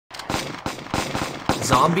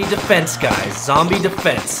Zombie defense, guys. Zombie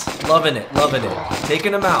defense. Loving it, loving it.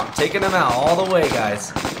 Taking them out all the way, guys.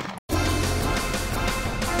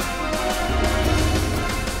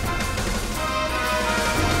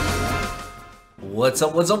 What's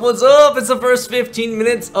up, what's up, what's up? It's the first 15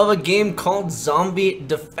 minutes of a game called Zombie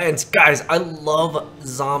Defense. Guys, I love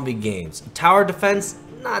zombie games. Tower defense,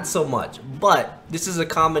 not so much. But this is a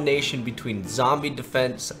combination between zombie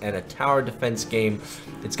defense and a tower defense game.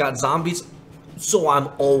 It's got zombies, so I'm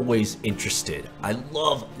always interested. I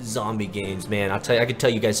love zombie games, man. I'll tell you, I could tell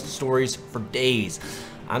you guys stories for days.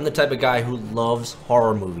 I'm the type of guy who loves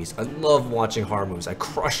horror movies. I love watching horror movies. I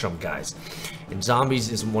crush them, guys. And zombies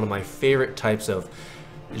is one of my favorite types of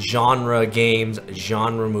genre games,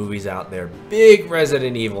 genre movies out there. Big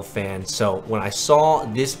Resident Evil fan. So when I saw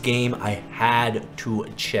this game, I had to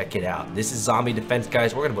check it out. This is Zombie Defense,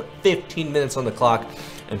 guys. We're gonna put 15 minutes on the clock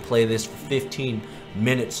and play this for 15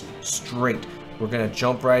 minutes straight. We're gonna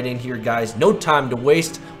jump right in here, guys. No time to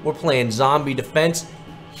waste. We're playing Zombie Defense.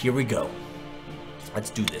 Here we go. Let's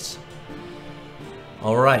do this.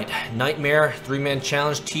 All right, Nightmare, 3-man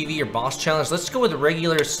challenge, TV, or boss challenge. Let's go with the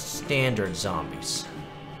regular standard zombies.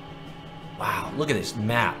 Wow, look at this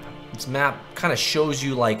map. This map kind of shows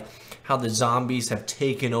you like how the zombies have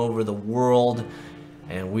taken over the world.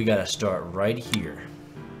 And we gotta start right here.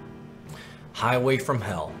 Highway from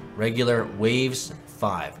Hell, regular, waves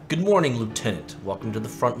 5. Good morning, Lieutenant. Welcome to the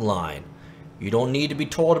front line. You don't need to be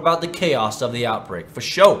told about the chaos of the outbreak. For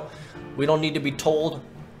sure. We don't need to be told.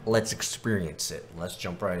 Let's experience it. Let's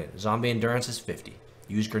jump right in. Zombie endurance is 50.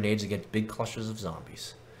 Use grenades against big clusters of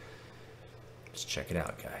zombies. Let's check it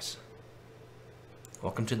out, guys.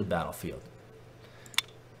 Welcome to the battlefield.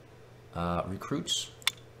 Recruits.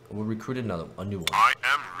 We'll recruit a new one. I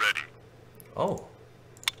am ready. Oh,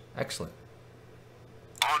 excellent.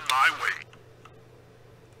 On my way.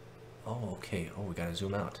 Oh, okay. Oh, we gotta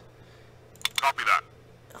zoom out. Copy that.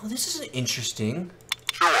 Oh, this is interesting.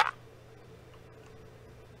 Sure.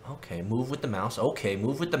 Okay, move with the mouse. Okay,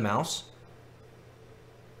 move with the mouse.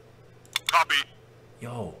 Copy.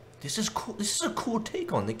 Yo, this is cool. This is a cool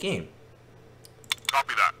take on the game.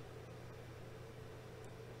 Copy that.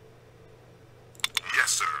 Yes,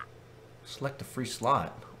 sir. Select a free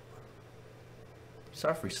slot. These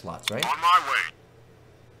are free slots, right? On my way.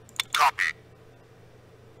 Copy.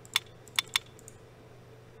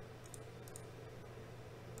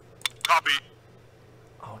 Copy.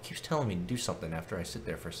 Oh, it keeps telling me to do something after I sit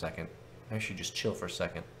there for a second. I should just chill for a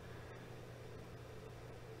second.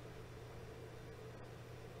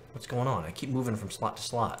 What's going on? I keep moving from slot to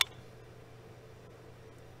slot.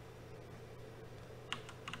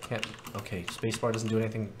 Can't. Okay, spacebar doesn't do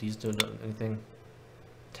anything. These don't do anything.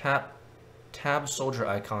 Tab soldier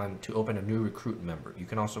icon to open a new recruit member. You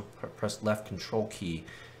can also press left control key.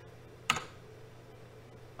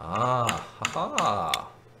 Ah, haha.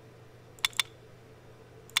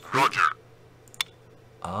 Roger.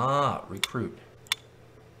 Ah, recruit.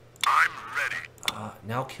 I'm ready.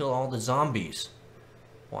 Now kill all the zombies.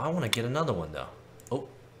 Well, I want to get another one, though. Oh.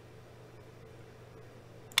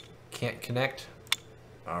 Can't connect.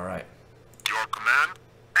 All right. Your command.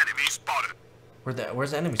 Enemy spotted.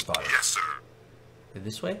 Where's the enemy spotted? Yes, sir.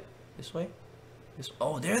 This way? This way?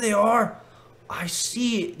 Oh, there they are. I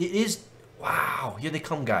see. It is. Wow. Here they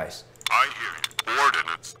come, guys. I hear you.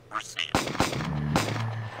 Coordinates received.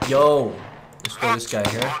 Yo. Let's go this guy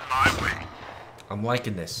here. On my way. I'm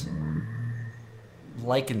liking this.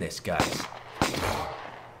 Liking this, guys.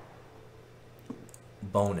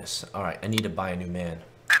 Bonus. All right. I need to buy a new man.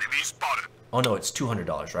 Enemy spotted. Oh, no. It's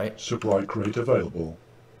 $200, right? Supply crate available.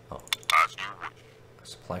 Oh. As you wish.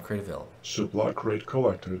 Supply crate available. Supply crate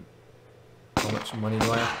collected. How much money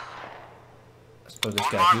do I have? Let's throw this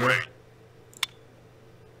On guy my here. way.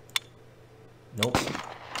 Nope.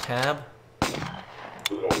 Tab.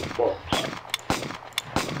 Load box.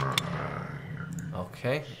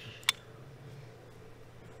 Okay.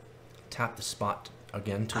 Tap the spot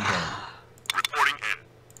again to run. Reporting in.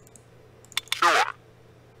 Sure.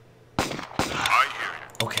 I hear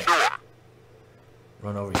you. Okay. Sure.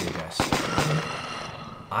 Run over here, guys.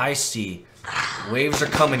 I see. Waves are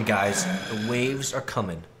coming, guys. The waves are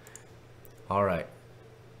coming. All right.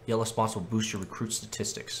 Yellow spots will boost your recruit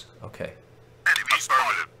statistics. Okay. Enemy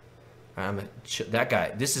spotted. That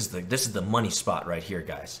guy. This is the money spot right here,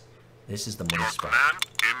 guys. This is the money Your spot. command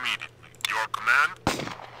immediately. Your command.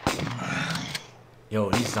 Yo,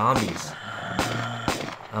 these zombies.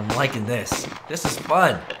 I'm liking this. This is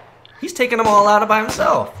fun. He's taking them all out by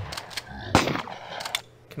himself.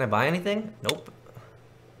 Can I buy anything? Nope.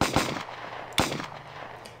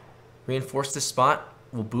 Reinforce this spot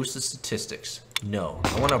will boost the statistics. No.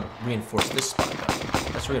 I want to reinforce this spot,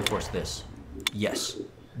 though. Let's reinforce this. Yes.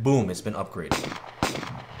 Boom, it's been upgraded.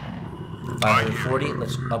 540,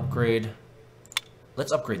 let's upgrade.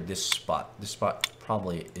 Let's upgrade this spot. This spot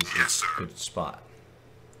probably is a good spot.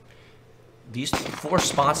 These 4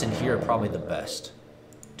 spots in here are probably the best.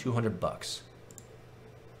 200 bucks.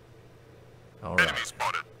 Alright.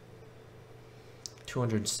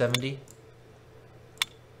 270.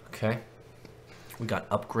 Okay. We got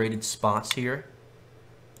upgraded spots here.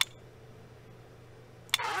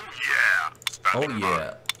 Oh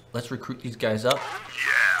yeah. Let's recruit these guys up.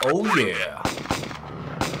 Oh yeah.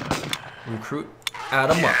 Recruit. Add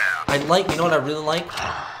them up. I like, you know what I really like?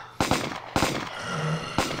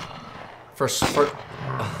 First,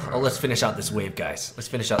 oh, let's finish out this wave, guys. Let's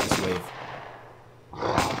finish out this wave.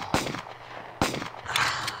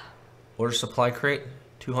 Order supply crate.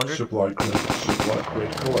 200? Supply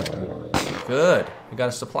crate collected. Good. We got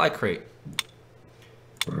a supply crate.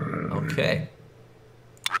 Okay.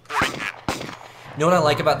 You know what I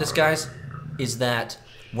like about this, guys? Is that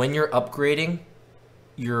when you're upgrading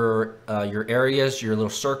your areas, your little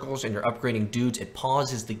circles, and you're upgrading dudes, it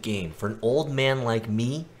pauses the game. For an old man like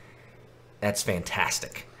me, that's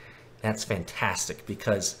fantastic. That's fantastic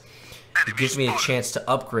because it gives me a chance to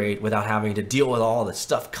upgrade without having to deal with all the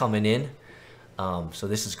stuff coming in. So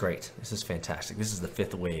this is great. This is fantastic. This is the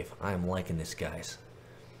 5th wave. I am liking this, guys.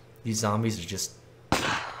 These zombies are just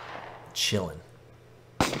chilling.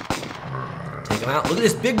 Take him out. Look at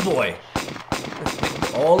this big boy.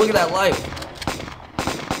 Oh, look at that life.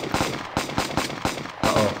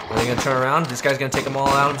 Uh-oh. Are they going to turn around? This guy's going to take them all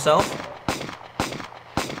out himself?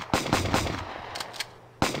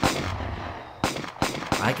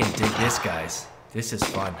 I can dig this, guys. This is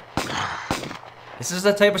fun. This is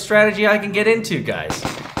the type of strategy I can get into, guys.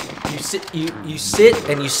 You sit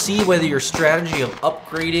and you see whether your strategy of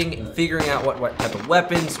upgrading and figuring out what type of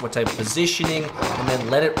weapons, what type of positioning, and then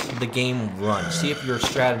let the game run. See if your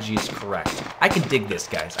strategy is correct. I can dig this,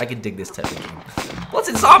 guys. I can dig this type of game. Plus,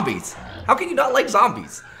 it's zombies. How can you not like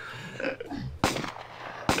zombies?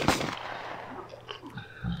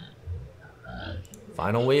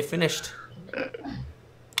 Final wave finished.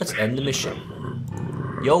 Let's end the mission.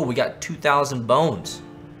 Yo, we got 2,000 bones.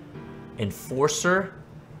 Enforcer.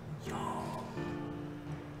 Yo.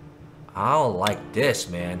 I don't like this,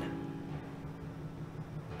 man.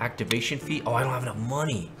 Activation fee. Oh, I don't have enough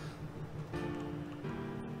money.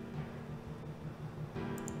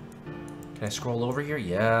 Can I scroll over here?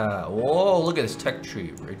 Yeah. Whoa, look at this tech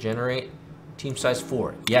tree. Regenerate. Team size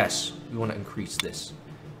 4. Yes. We want to increase this.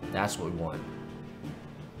 That's what we want.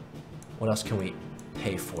 What else can we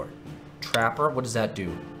pay for? Trapper. What does that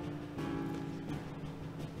do?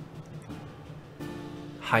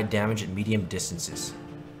 High damage at medium distances.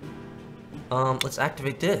 Let's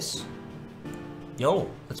activate this. Yo,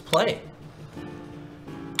 let's play.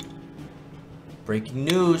 Breaking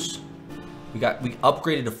news. We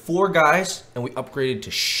upgraded to 4 guys and we upgraded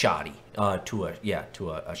to shoddy. To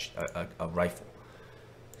a rifle.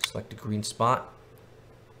 Select a green spot.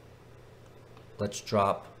 Let's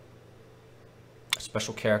drop a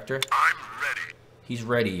special character. I'm ready. He's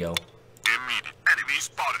ready, yo. Immediate enemy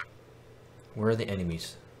spotted. Where are the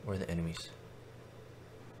enemies? Where are the enemies?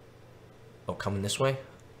 Oh, coming this way?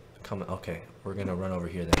 Coming. Okay, we're gonna run over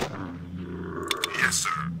here then. Yes, sir.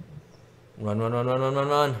 Run, run, run, run, run, run,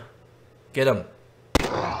 run. Get him.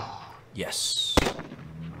 Yes.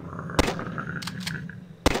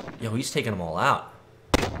 Yo, he's taking them all out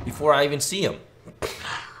before I even see him. I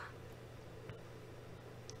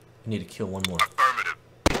need to kill one more. Affirmative.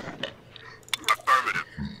 Affirmative.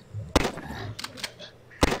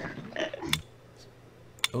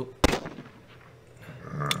 Oh.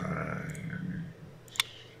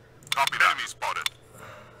 Copy that. Enemy spotted.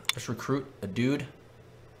 Let's recruit a dude.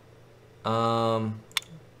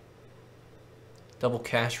 Double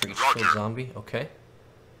cash for each killed zombie. Okay.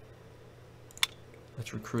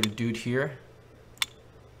 Let's recruit a dude here.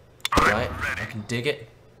 Alright, I can dig it.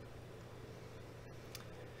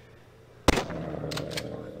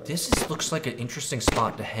 Looks like an interesting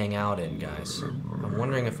spot to hang out in, guys. I'm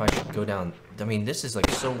wondering if I should go down. I mean, this is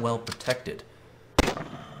like so well protected.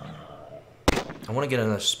 I want to get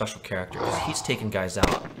another special character because he's taking guys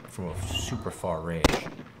out from a super far range.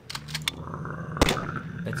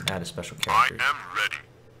 Let's add a special character. I am ready.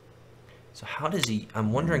 So how does he...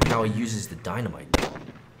 I'm wondering how he uses the dynamite, though.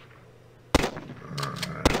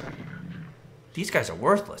 These guys are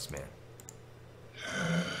worthless, man.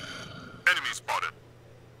 Enemy spotted.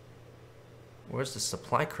 Where's the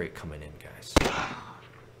supply crate coming in, guys?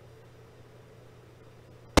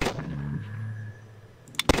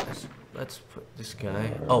 let's put this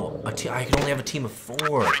guy. Oh, I can only have a team of 4.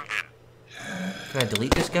 Can I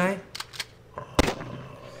delete this guy?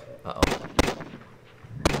 Uh-oh.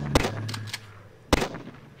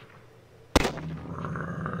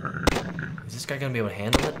 Is this guy gonna be able to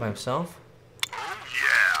handle it by himself? Oh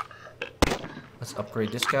yeah. Let's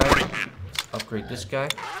upgrade this guy. Let's upgrade this guy.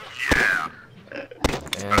 Oh yeah.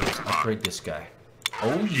 And let's upgrade this guy.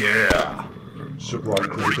 Oh yeah! Supply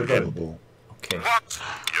crate available. Okay, What?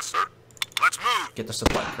 Yes, sir. Let's move. get the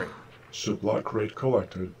supply crate. Supply crate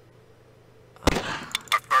collected.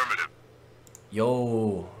 Affirmative.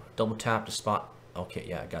 Yo, double tap to spot. Okay,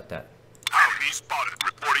 yeah, I got that. Enemy spotted.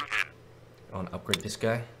 Reporting in. I want to upgrade this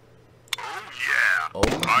guy. Oh yeah.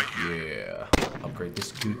 Oh I hear you. yeah! Upgrade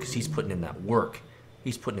this dude because he's putting in that work.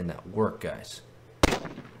 He's putting in that work, guys.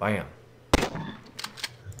 Bam.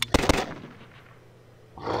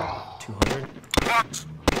 200. What?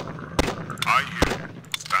 I hear you.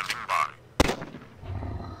 Standing by.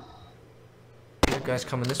 Are there guys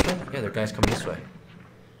coming this way? Yeah, there are guys coming this way.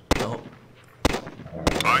 Oh,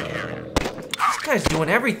 I hear you. this guy's doing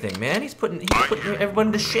everything, man. He's putting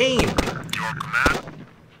everyone to shame. Your command.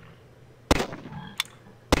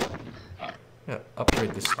 Yeah,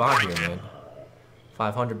 upgrade this spot here, man.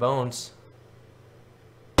 500 bones.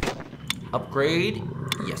 Upgrade.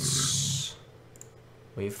 Yes.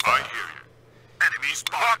 Wave I 5. hear you. Enemy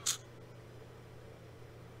spot.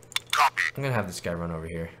 Copy. I'm gonna have this guy run over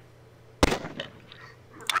here.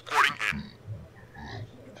 Reporting in.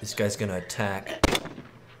 This guy's gonna attack.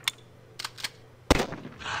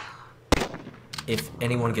 If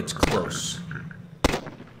anyone gets close.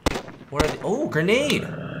 What are they? Oh, grenade!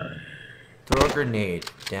 Throw a grenade.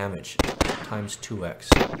 Damage. Times 2x.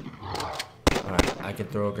 Alright, I can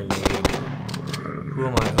throw a grenade. Who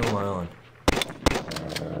am I on?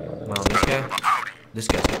 Am I on this guy? Howdy. This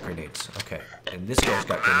guy's got grenades. Okay. And this guy's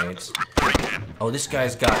got grenades. Reporting in. Oh, this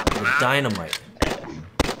guy's got the dynamite.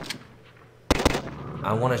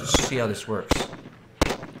 I want to see how this works.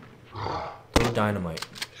 Throw dynamite.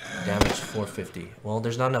 Damage 450. Well,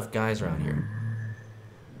 there's not enough guys around here.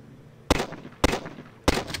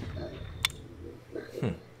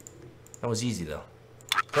 That was easy though.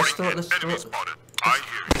 Let's throw Enemy spotted. I hear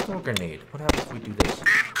you. let's throw a grenade. What happens if we do this?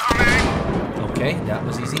 Incoming. Okay, that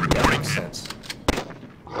was easy. That makes sense.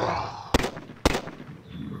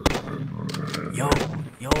 Yo.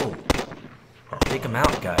 Take him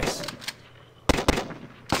out, guys.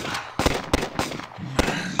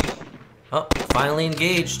 Oh, finally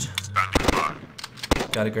engaged. Standing by.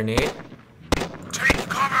 Got a grenade. Take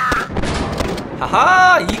cover.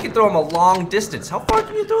 Haha! You can throw them a long distance. How far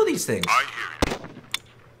can you throw these things? I hear you.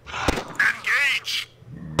 Engage.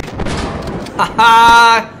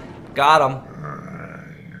 Haha! Got him.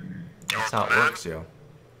 That's how it works, yo.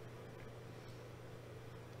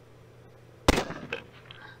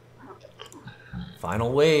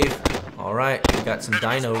 Final wave. Alright, we got some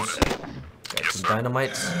dinos. Got some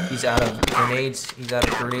dynamites. He's out of grenades. He's out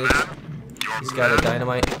of grenades. He's got a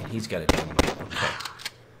dynamite. And he's got a dynamite. Okay.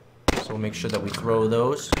 So we'll make sure that we throw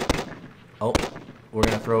those. Oh, we're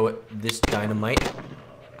gonna throw this dynamite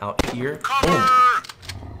out here. Boom.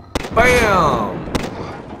 Bam!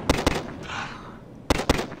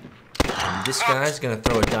 And this guy's gonna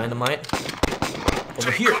throw a dynamite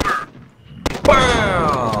over here.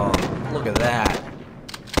 Bam! Look at that.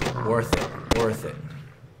 Worth it. Worth it.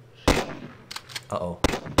 Uh-oh.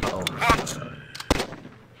 Uh-oh.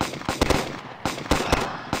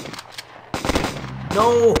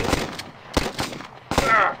 No!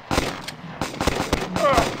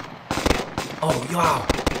 Oh, wow.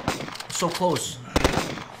 So close.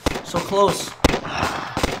 So close.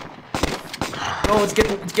 Oh, it's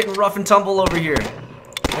getting rough and tumble over here.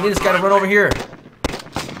 I need this guy to run over here.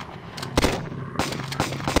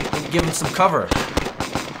 Need to give him some cover.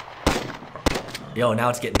 Yo, now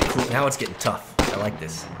it's getting cool. Now it's getting tough. I like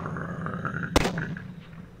this.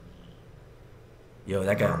 Yo,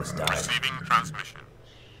 that guy almost died. Receiving transmission.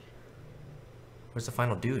 Where's the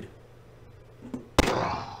final dude?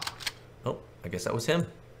 Oh, I guess that was him.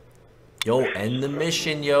 Yo, end the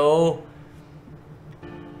mission, yo.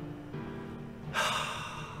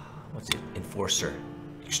 What's it? Enforcer.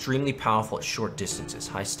 Extremely powerful at short distances.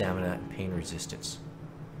 High stamina and pain resistance.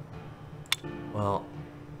 Well,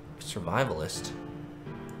 survivalist.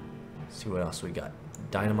 Let's see what else we got.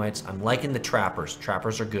 Dynamites. I'm liking the trappers.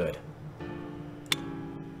 Trappers are good.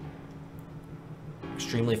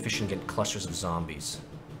 Extremely efficient against clusters of zombies.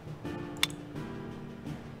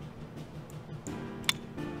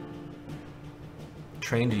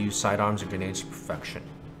 Trained to use sidearms and grenades to perfection.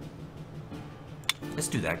 Let's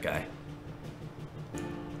do that guy.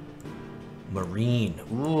 Marine.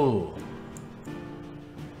 Ooh.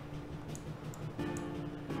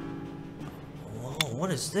 Whoa,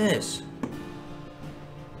 what is this?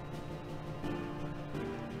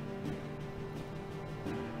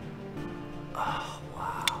 Oh,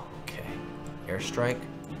 wow. Okay. Airstrike.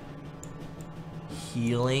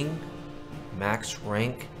 Healing. Max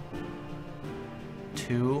rank.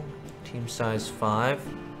 2. Team size 5.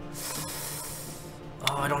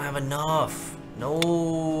 Oh, I don't have enough.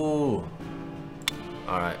 No.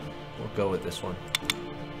 Alright, we'll go with this one.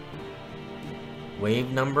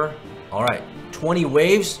 Wave number. Alright, 20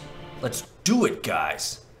 waves. Let's do it,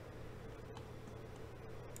 guys.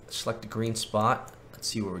 Select the green spot. Let's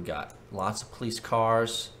see what we got. Lots of police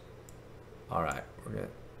cars. Alright, we're gonna...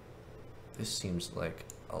 This seems like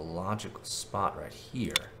a logical spot right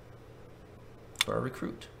here for a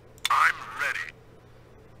recruit. I'm ready.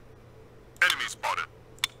 Enemy spotted.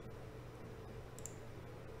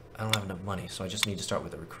 I don't have enough money, so I just need to start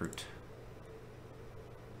with a recruit.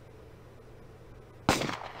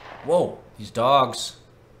 Whoa, these dogs.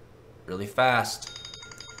 Really fast.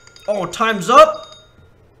 Oh, time's up!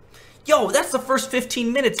 Yo, that's the first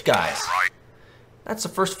 15 minutes, guys. Right. That's the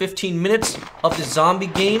first 15 minutes of the zombie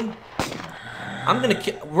game.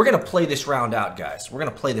 We're gonna play this round out, guys. We're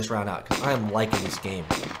gonna play this round out because I am liking this game.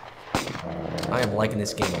 I am liking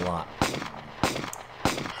this game a lot.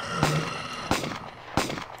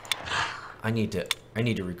 I need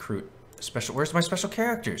to recruit special. Where's my special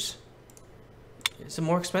characters? Is it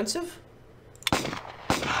more expensive?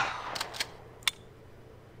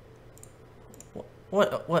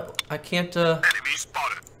 What? I can't. Enemy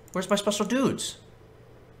spotted. Where's my special dudes?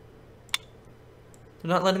 They're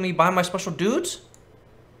not letting me buy my special dudes?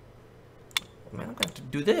 Man, I'm gonna have to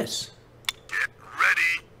do this. Get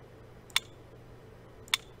ready.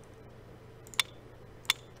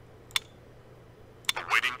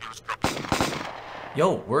 Awaiting instructions.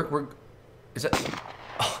 Yo, is that...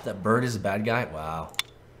 Oh, that bird is a bad guy? Wow.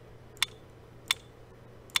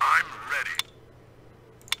 I'm ready.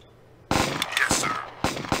 Yes, sir.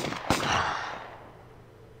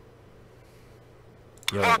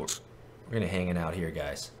 Yo, we're gonna hang it out here,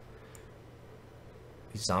 guys.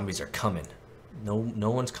 These zombies are coming. No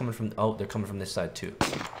one's coming from... Oh, they're coming from this side, too.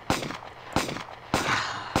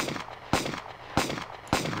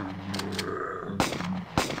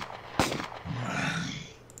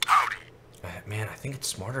 Howdy. Man, I think it's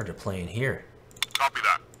smarter to play in here. Copy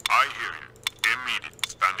that. I hear you. Immediate.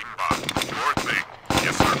 Standing by. Sure thing.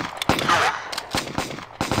 Yes, sir.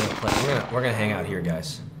 We're gonna hang out here,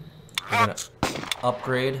 guys. We're gonna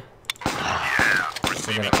upgrade. Yeah.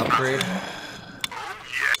 We're gonna upgrade. Oh,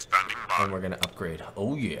 yeah. Standing by. And we're gonna upgrade.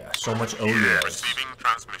 Oh yeah, so much oh yes. Receiving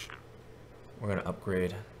transmission. We're gonna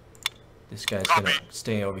upgrade. This guy's gonna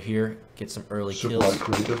stay over here, get some early kills.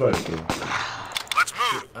 Supply crate available. Let's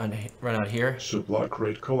move. And run out here. Supply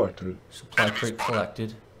crate collected. Supply crate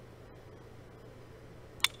collected.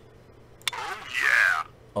 Oh, yeah.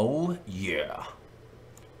 Oh yeah.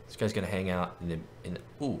 This guy's gonna hang out in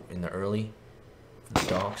the early for the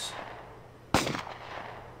dogs.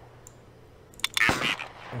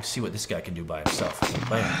 Let's see what this guy can do by himself.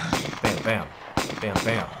 Bam, bam, bam, bam,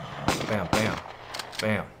 bam, bam, bam,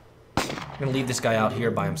 bam. I'm gonna leave this guy out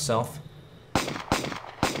here by himself.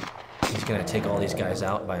 He's gonna take all these guys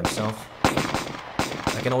out by himself.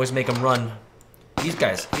 I can always make him run. These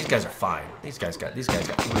guys are fine. These guys got real.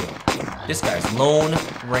 This guy's Lone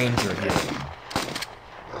Ranger here.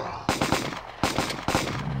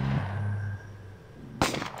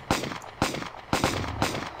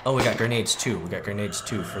 Oh, we got grenades too. We got grenades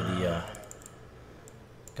too for the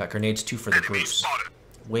groups.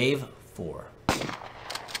 Wave 4.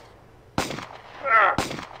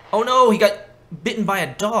 Oh no, he got bitten by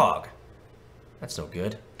a dog. That's no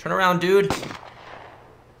good. Turn around, dude.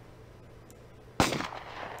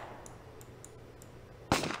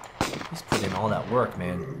 He's putting in all that work,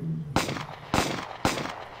 man.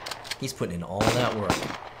 He's putting in all that work.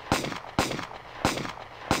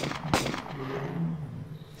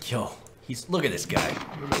 Yo, look at this guy.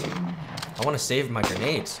 I want to save my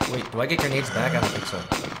grenades. Wait, do I get grenades back? I don't think so.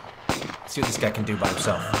 Let's see what this guy can do by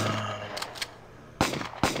himself.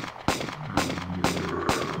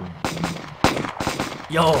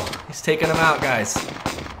 Yo, he's taking them out, guys.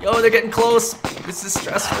 Yo, they're getting close. This is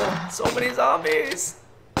stressful. So many zombies.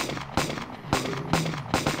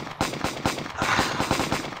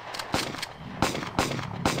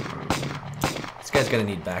 This guy's gonna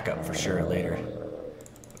need backup for sure later.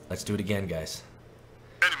 Let's do it again, guys.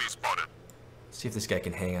 Enemy spotted. See if this guy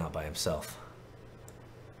can hang out by himself.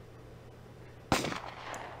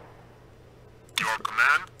 Your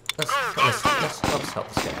command? Let's help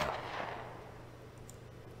this guy out.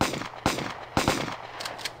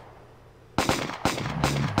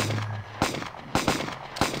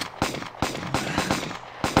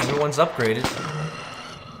 Everyone's upgraded.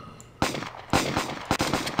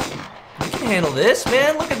 We can handle this,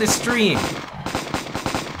 man. Look at this stream.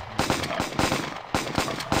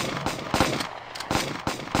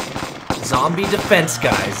 Zombie defense,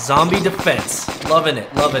 guys. Zombie defense. Loving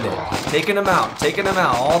it, loving it. Taking them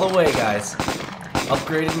out all the way, guys.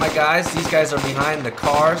 Upgraded my guys. These guys are behind the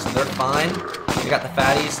car, so they're fine. They got the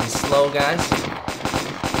fatties and slow guys.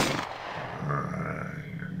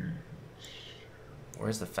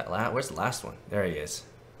 Where's the last one? There he is.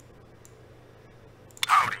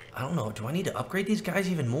 I don't know. Do I need to upgrade these guys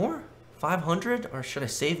even more? 500? Or should I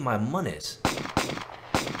save my monies?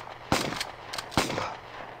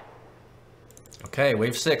 Okay,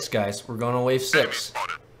 wave 6, guys. We're going on wave 6.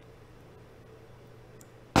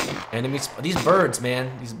 Enemies. These birds,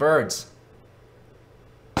 man. These birds.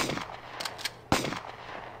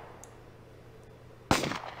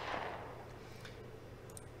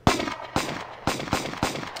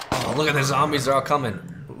 Oh, look at the zombies. They're all coming.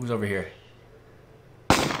 Who's over here?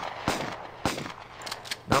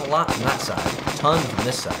 Not a lot from that side. Tons from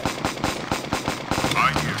this side.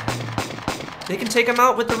 They can take them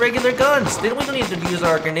out with the regular guns. We don't need to use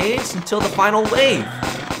our grenades until the final wave.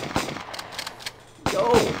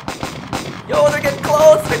 Yo. Yo, they're getting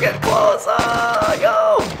close. They're getting close.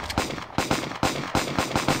 Yo.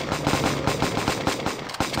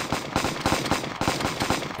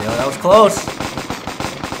 Yo, that was close.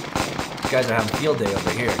 These guys are having a field day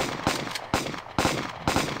over here.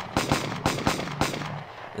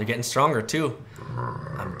 They're getting stronger, too.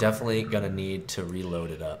 I'm definitely going to need to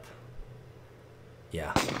reload it up.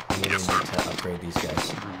 Yeah, I'm gonna need to upgrade these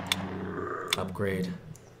guys. Upgrade.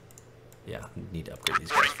 Yeah, need to upgrade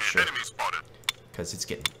these guys for sure. Because it's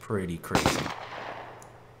getting pretty crazy.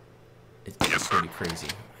 It's getting pretty crazy.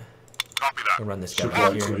 I'll run this guy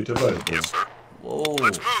right here. Yes, sir. Whoa.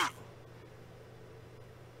 Let's move.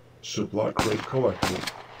 Supply crate collected.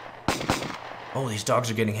 Oh, these dogs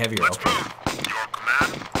are getting heavier. Let's Okay. move. Your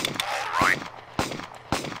command. All right.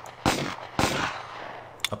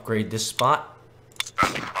 Upgrade this spot.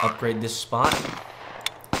 Upgrade this spot.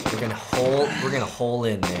 We're gonna hole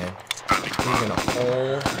in, man. We're gonna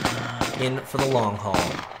hole in for the long haul.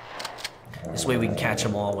 This way we can catch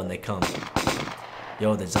them all when they come.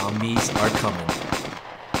 Yo, the zombies are coming.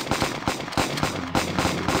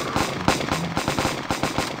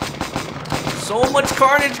 So much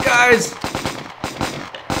carnage, guys!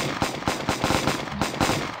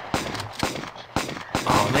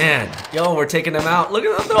 Oh man, yo, we're taking them out. Look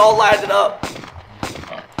at them, they're all lined up.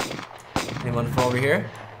 Anyone from over here?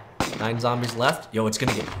 9 zombies left. Yo, it's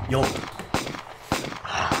gonna get... Yo.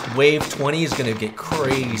 Wave 20 is gonna get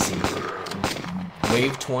crazy.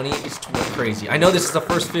 Wave 20 is crazy. I know this is the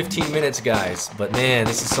first 15 minutes, guys, but man,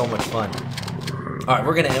 this is so much fun. All right,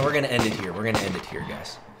 we're gonna end it here. We're gonna end it here,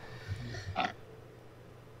 guys.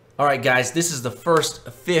 All right, guys, this is the first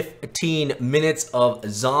 15 minutes of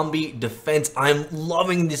Zombie Defense. I'm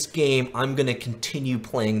loving this game. I'm gonna continue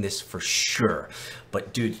playing this for sure.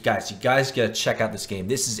 But dude, guys, you guys gotta check out this game.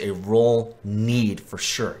 This is a roll need for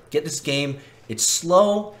sure. Get this game. It's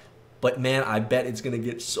slow, but man, I bet it's gonna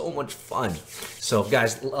get so much fun. So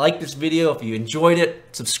guys, like this video if you enjoyed it,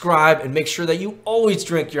 subscribe, and make sure that you always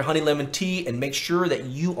drink your honey lemon tea, and make sure that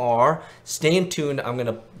you are staying tuned. I'm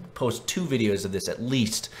gonna post 2 videos of this at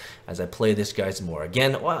least as I play this guys more.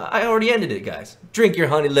 Again, well, I already ended it, guys. Drink your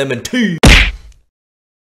honey lemon tea.